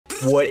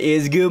What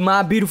is good,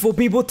 my beautiful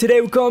people?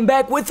 Today we're coming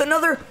back with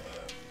another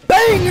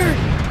banger.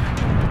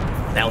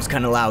 That was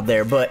kind of loud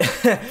there, but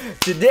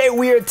today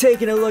we are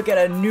taking a look at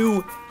a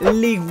new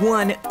League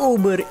One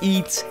Uber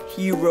Eats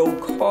hero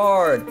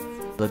card.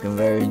 Looking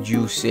very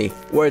juicy.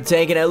 We're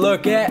taking a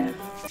look at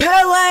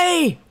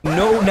Pele.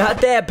 No, not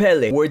that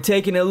Pele. We're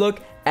taking a look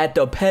at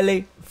the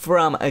Pele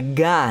from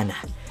Ghana.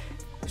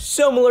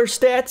 Similar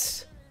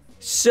stats,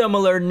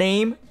 similar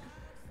name,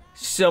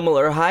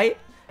 similar height.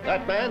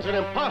 That man's an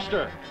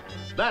imposter.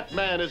 That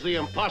man is the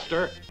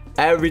imposter.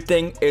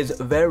 Everything is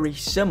very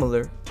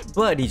similar,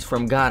 but he's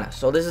from Ghana.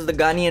 So this is the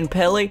Ghanaian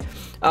Pele.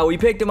 We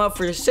picked him up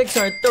for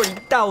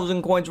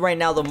 630,000 coins. Right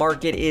now the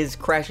market is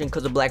crashing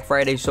because of Black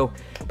Friday. So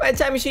by the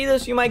time you see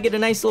this, you might get a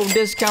nice little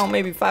discount,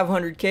 maybe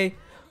 500k.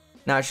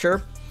 Not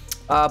sure.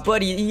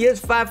 But he is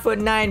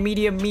 5'9",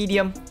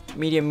 medium.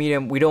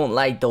 We don't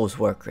like those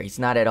work rates,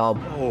 not at all.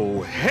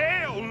 Oh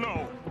hell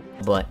no!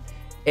 But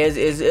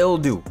it'll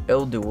do.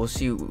 We'll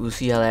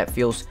see how that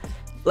feels.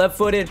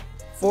 Left-footed,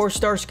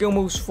 4-star skill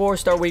moves,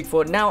 4-star weak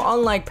foot. Now,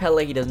 unlike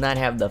Pele, he does not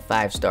have the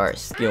 5-star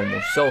skill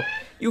moves. So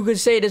you could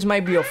say this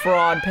might be a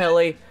fraud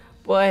Pele,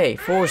 but hey,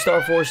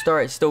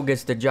 4-star, it still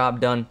gets the job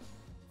done.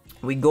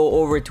 We go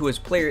over to his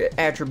player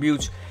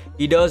attributes.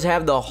 He does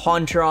have the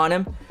Hunter on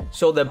him,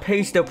 so the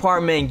pace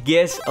department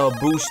gets a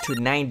boost to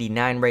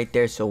 99 right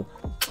there. So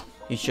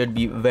he should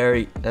be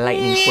very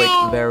lightning quick,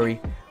 very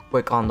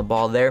quick on the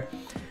ball there.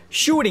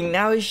 Shooting,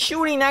 now his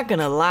shooting, not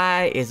gonna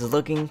lie, is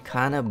looking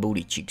kind of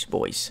booty cheeks,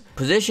 boys.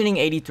 Positioning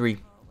 83,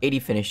 80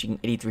 finishing,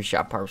 83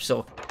 shot power.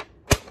 So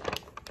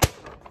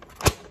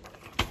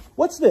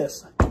what's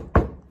this?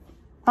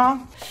 Huh?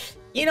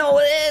 You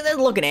know, they're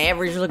looking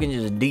average, looking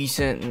just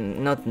decent,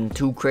 nothing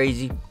too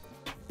crazy.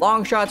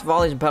 Long shots,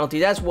 volleys, and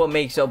penalties, that's what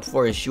makes up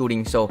for his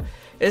shooting. So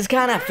it's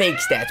kind of fake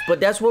stats, but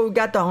that's what we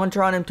got the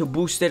Hunter on him to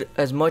boost it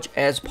as much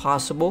as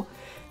possible.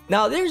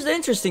 Now there's the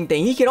interesting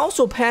thing, he can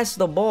also pass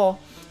the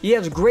ball. He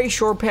has great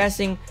short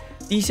passing,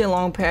 decent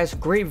long pass,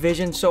 great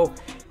vision. So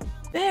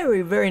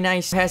very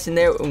nice passing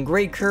there and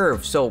great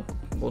curve. So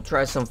we'll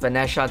try some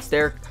finesse shots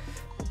there.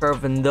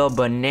 Curving the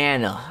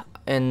banana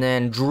and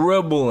then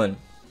dribbling.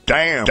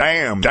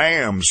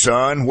 Damn,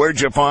 son,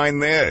 where'd you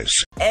find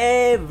this?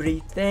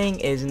 Everything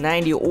is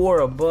 90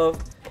 or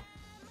above.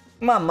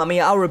 Mamma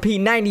mia, I'll repeat,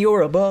 90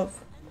 or above.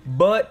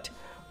 But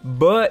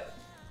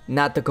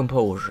not the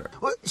composure.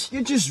 What?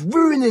 You're just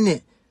ruining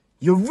it.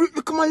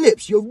 Look at my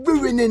lips, you're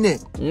ruining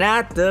it.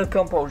 Not the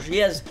composure. He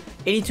has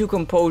 82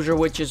 composure,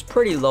 which is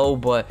pretty low,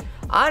 but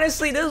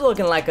honestly, this is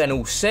looking like an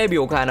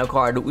Eusebio kind of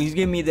card. He's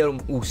giving me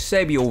the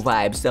Eusebio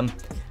vibes.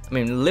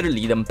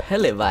 Literally, them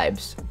Pele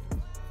vibes.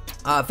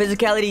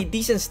 Physicality,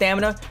 decent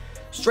stamina.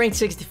 Strength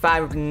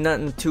 65,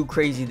 nothing too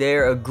crazy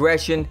there.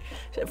 Aggression,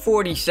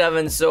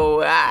 47,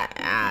 so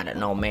I don't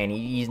know, man.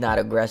 He's not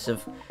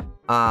aggressive.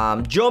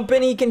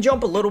 Jumping, he can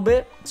jump a little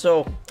bit,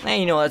 so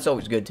you know, that's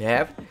always good to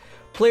have.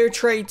 Player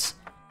traits,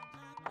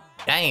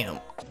 damn.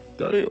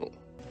 You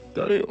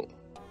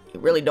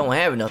really don't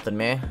have nothing,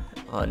 man.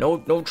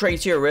 No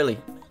traits here, really.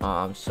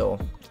 So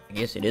I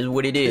guess it is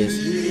what it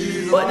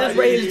is. But this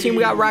right here is the team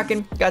we got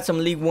rocking. Got some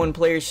League One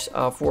players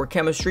for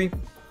chemistry.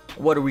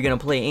 What are we gonna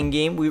play in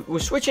game? We're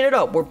switching it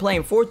up. We're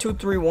playing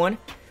 4-2-3-1.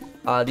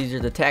 These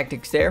are the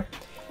tactics there.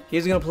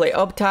 He's gonna play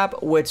up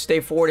top with stay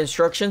forward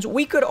instructions.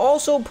 We could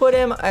also put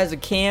him as a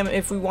cam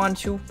if we want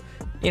to.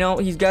 You know,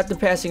 he's got the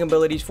passing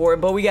abilities for it,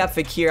 but we got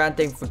Fakir. I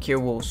think Fakir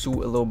will suit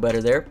a little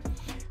better there.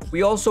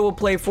 We also will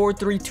play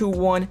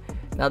 4-3-2-1.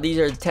 Now, these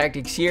are the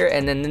tactics here,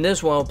 and then in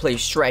this one, we'll play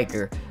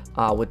striker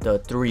with the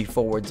 3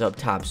 forwards up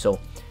top. So,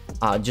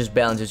 just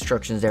balance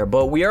instructions there.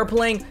 But we are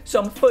playing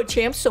some FUT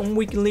Champs, some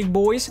Weekend League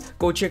boys.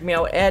 Go check me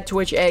out at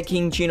Twitch, at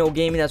King Chino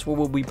Gaming. That's where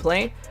we'll be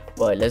playing.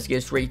 But let's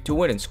get straight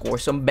to it and score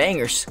some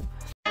bangers.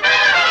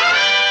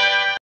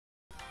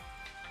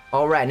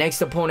 Alright, next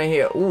opponent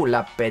here. Ooh,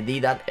 La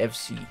Pedida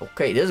FC.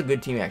 Okay, this is a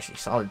good team, actually.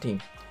 Solid team.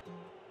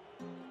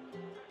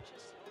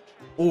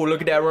 Ooh,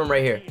 look at that run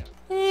right here.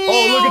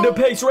 Oh, look at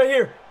the pace right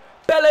here.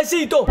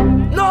 Pelecito.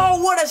 No,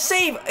 what a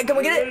save. Can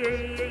we get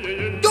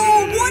it?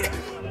 Oh,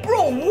 what?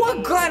 Bro,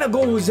 what kind of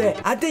goal was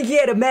that? I think he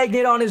had a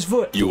magnet on his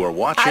foot. You are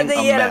watching I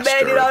think he had a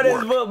magnet on his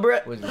work. foot, bro.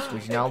 Was he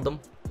switching out them?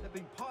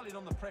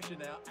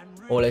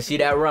 Oh, let's see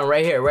that run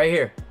right here, right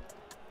here.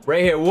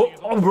 Right here. Whoop.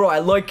 Oh, bro, I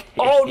like.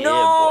 Oh,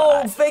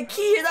 no.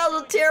 Fakir, that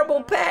was a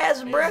terrible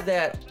pass, bro.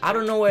 That I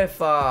don't know if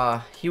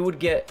he would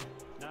get.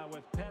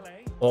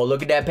 Oh,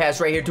 look at that pass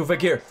right here to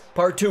Fakir.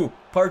 Part two.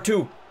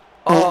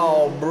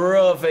 Oh,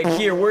 bro,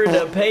 Fakir, where's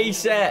the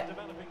pace at?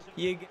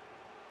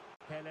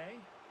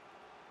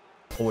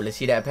 Oh, let's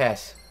see that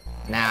pass.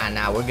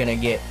 Nah, we're gonna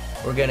get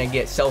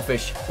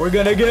selfish.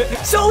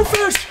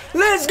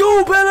 Let's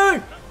go,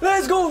 Pele.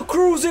 Let's go,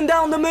 cruising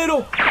down the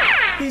middle.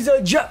 He's a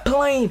jet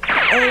plane,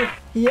 and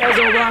he has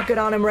a rocket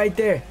on him right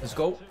there. Let's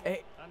go.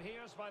 Hey.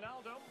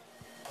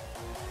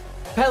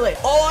 Pele,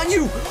 all on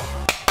you.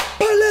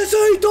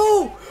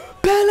 Pelecito.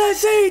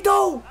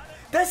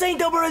 This ain't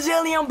the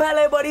Brazilian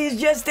Pele, but he's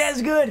just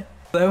as good.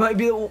 That might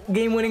be the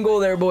game-winning goal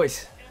there,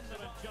 boys.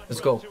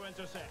 Let's go.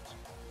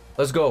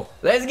 Let's go.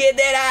 Let's get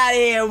that out of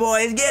here,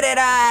 boys. Get it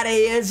out of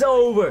here. It's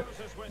over.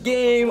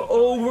 Game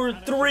over.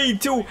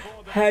 3-2.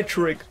 Hat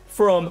trick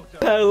from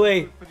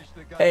Pele.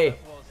 Hey,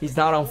 he's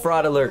not on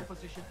fraud alert.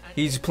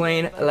 He's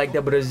playing like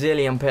the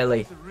Brazilian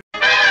Pele.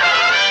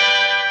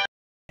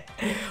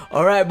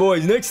 All right,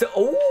 boys. Next.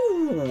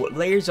 Oh,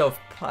 layers of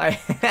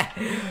pie.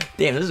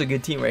 Damn, this is a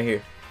good team right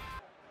here.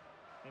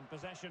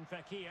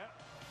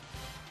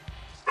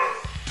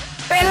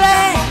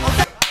 Pele!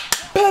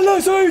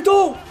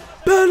 Pelecito!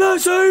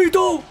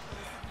 Pelecito!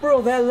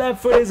 Bro, that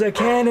left foot is a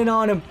cannon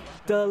on him.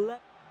 The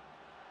left.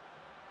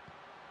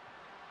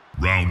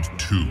 Round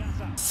 2.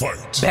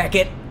 Fight. Back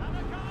it.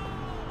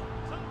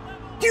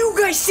 Do you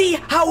guys see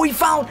how we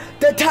found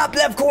the top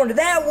left corner?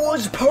 That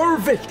was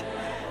perfect.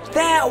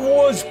 That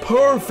was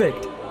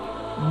perfect.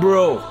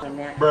 Bro.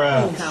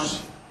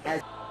 Bruh.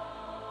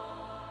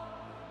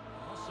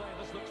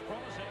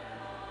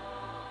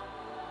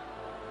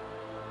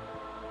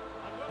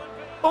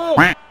 Oh,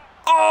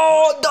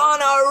 oh,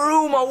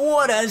 Donnarumma,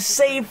 what a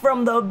save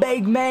from the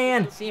big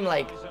man. Seemed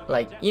like,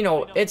 you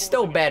know, it's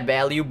still bad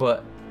value,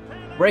 but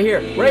right here,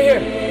 right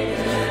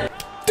here.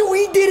 Dude,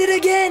 he did it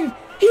again.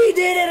 He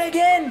did it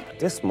again.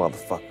 This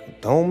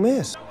motherfucker don't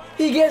miss.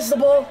 He gets the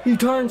ball, he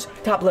turns,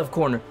 top left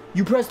corner.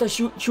 You press the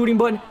shooting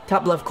button,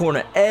 top left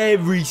corner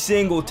every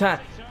single time.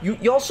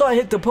 Y'all saw it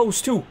hit the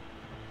post too.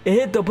 It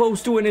hit the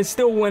post too, and it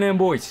still went in,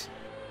 boys.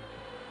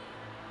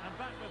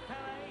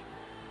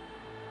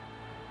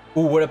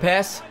 Ooh, what a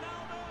pass.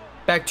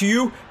 Back to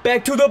you.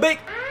 Back to the big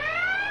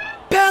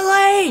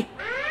Pele!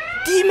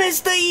 He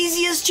missed the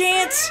easiest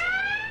chance.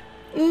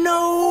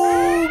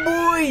 No,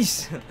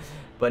 boys.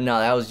 But no,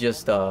 that was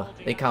just,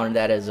 they counted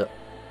that as a,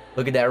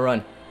 look at that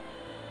run.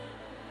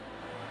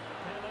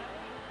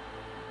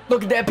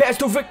 Look at that pass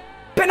to Vic.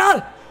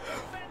 Penal!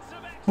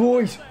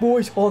 Boys,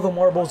 boys, all the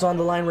marbles on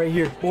the line right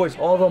here. Boys,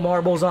 all the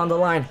marbles on the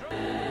line.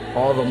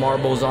 All the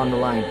marbles on the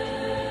line.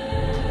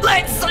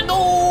 Let's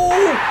go!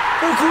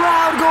 The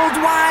crowd goes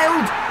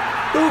wild!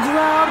 The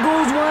crowd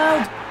goes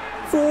wild!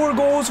 4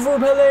 goals for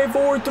Pele,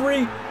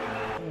 4-3.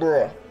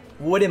 Bruh,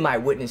 what am I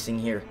witnessing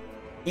here?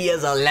 He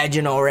is a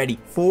legend already.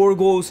 4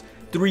 goals,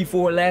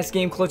 3-4 last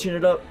game, clutching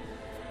it up.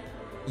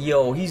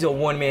 Yo, he's a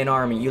one-man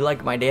army. You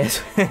like my dad?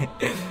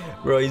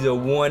 Bro, he's a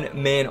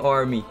one-man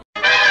army.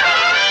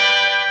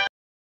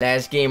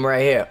 Last game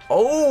right here.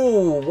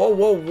 Oh, whoa,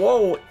 whoa,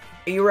 whoa.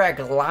 Iraq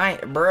line,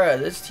 bruh,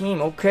 this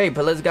team, okay,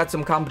 but let's got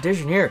some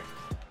competition here.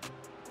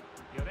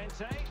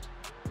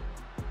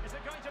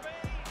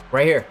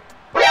 Right here.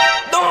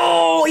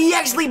 No, he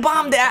actually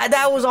bombed that.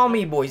 That was on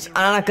me, boys.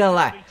 I'm not gonna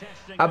lie.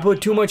 I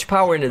put too much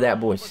power into that,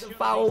 boys.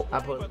 Foul. I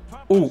put.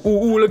 Ooh, ooh,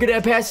 ooh, look at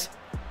that pass.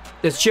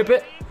 Let's chip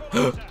it.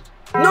 No,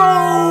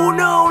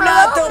 no,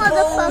 not the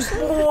post,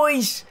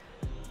 boys.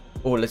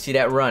 Oh, let's see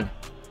that run.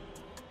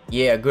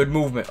 Yeah, good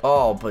movement.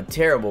 Oh, but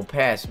terrible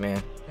pass,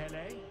 man.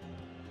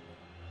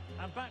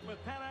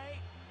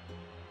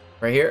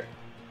 Right here.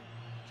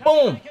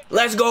 Boom.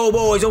 Let's go,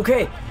 boys.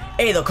 Okay.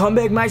 Hey, the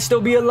comeback might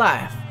still be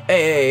alive.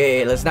 Hey, hey,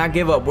 hey, let's not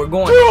give up. We're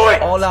going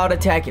all out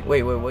attacking.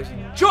 Wait, wait, what's it?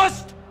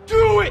 Just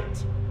do it.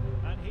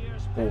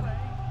 Oh.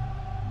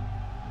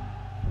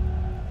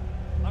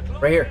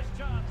 Right here.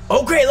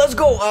 Okay, let's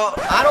go.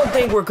 I don't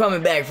think we're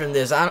coming back from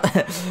this.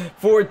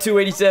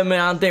 4-2, 87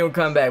 minutes. I don't think we're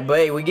coming back. But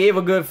hey, we gave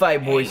a good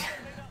fight, boys.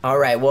 All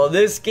right, well,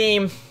 this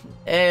game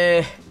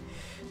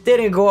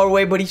didn't go our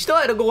way, but he still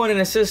had to go on an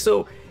assist.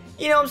 So,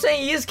 you know what I'm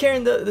saying? He is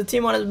carrying the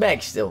team on his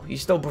back still.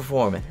 He's still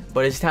performing.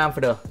 But it's time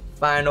for the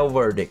final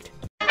verdict.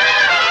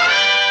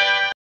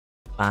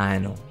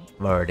 Final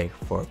verdict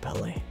for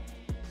Pele.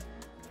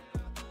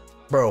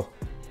 Bro,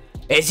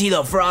 is he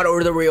the fraud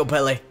or the real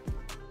Pele?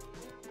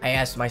 I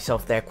asked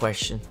myself that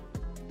question.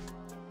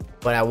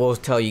 But I will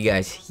tell you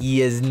guys,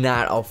 he is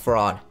not a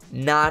fraud.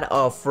 Not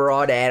a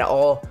fraud at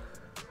all.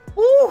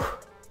 Woo!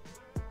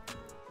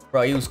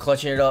 Bro, he was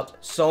clutching it up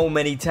so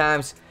many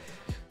times.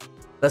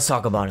 Let's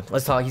talk about him.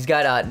 Let's talk. He's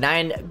got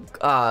 9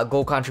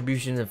 goal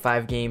contributions in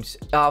 5 games.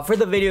 For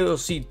the video, you'll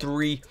see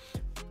 3.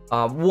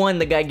 One,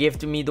 the guy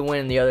gifted me the win,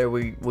 and the other,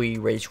 we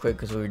rage quit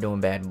because we were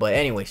doing bad. But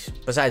anyways,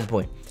 besides the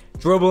point.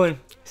 Dribbling,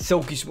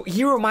 silky smooth.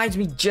 He reminds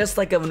me just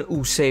like of an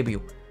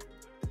Eusebio.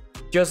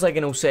 Just like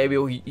an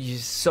Eusebio.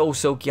 He's so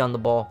silky on the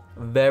ball.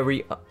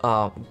 Very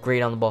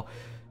great on the ball.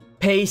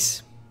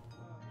 Pace,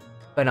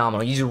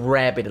 phenomenal. He's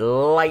rapid,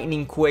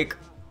 lightning quick.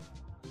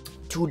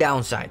 2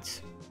 downsides.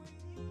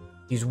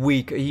 He's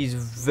weak. He's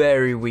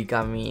very weak.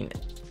 I mean,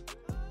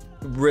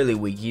 really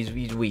weak. He's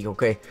weak,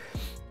 okay?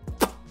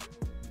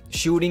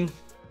 Shooting.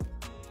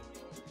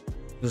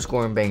 He's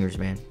scoring bangers,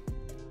 man.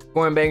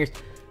 Scoring bangers.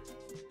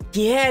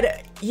 He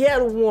had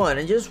one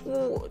and just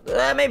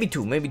maybe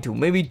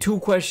two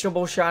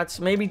questionable shots,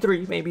 maybe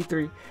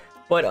three.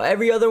 But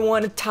every other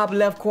one, top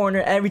left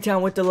corner, every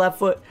time with the left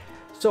foot.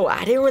 So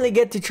I didn't really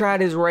get to try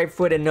his right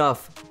foot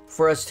enough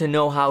for us to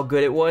know how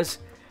good it was.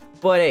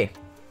 But hey,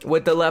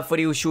 with the left foot,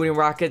 he was shooting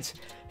rockets.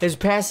 His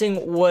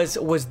passing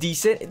was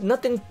decent.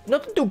 Nothing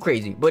too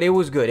crazy, but it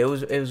was good. It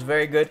was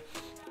very good.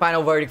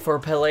 Final verdict for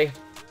Pele.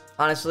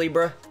 Honestly,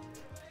 bro,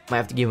 might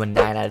have to give him a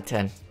 9 out of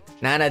 10.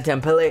 9 out of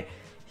 10 Pele.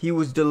 He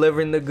was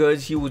delivering the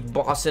goods. He was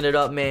bossing it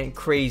up, man.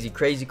 Crazy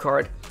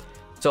card.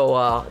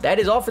 So that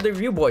is all for the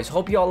review, boys.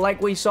 Hope y'all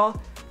like what you saw.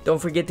 Don't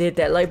forget to hit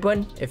that like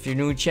button. If you're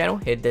new to the channel,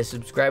 hit that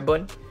subscribe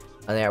button.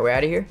 And that we're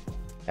out of here.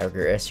 Have a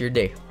great rest of your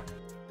day.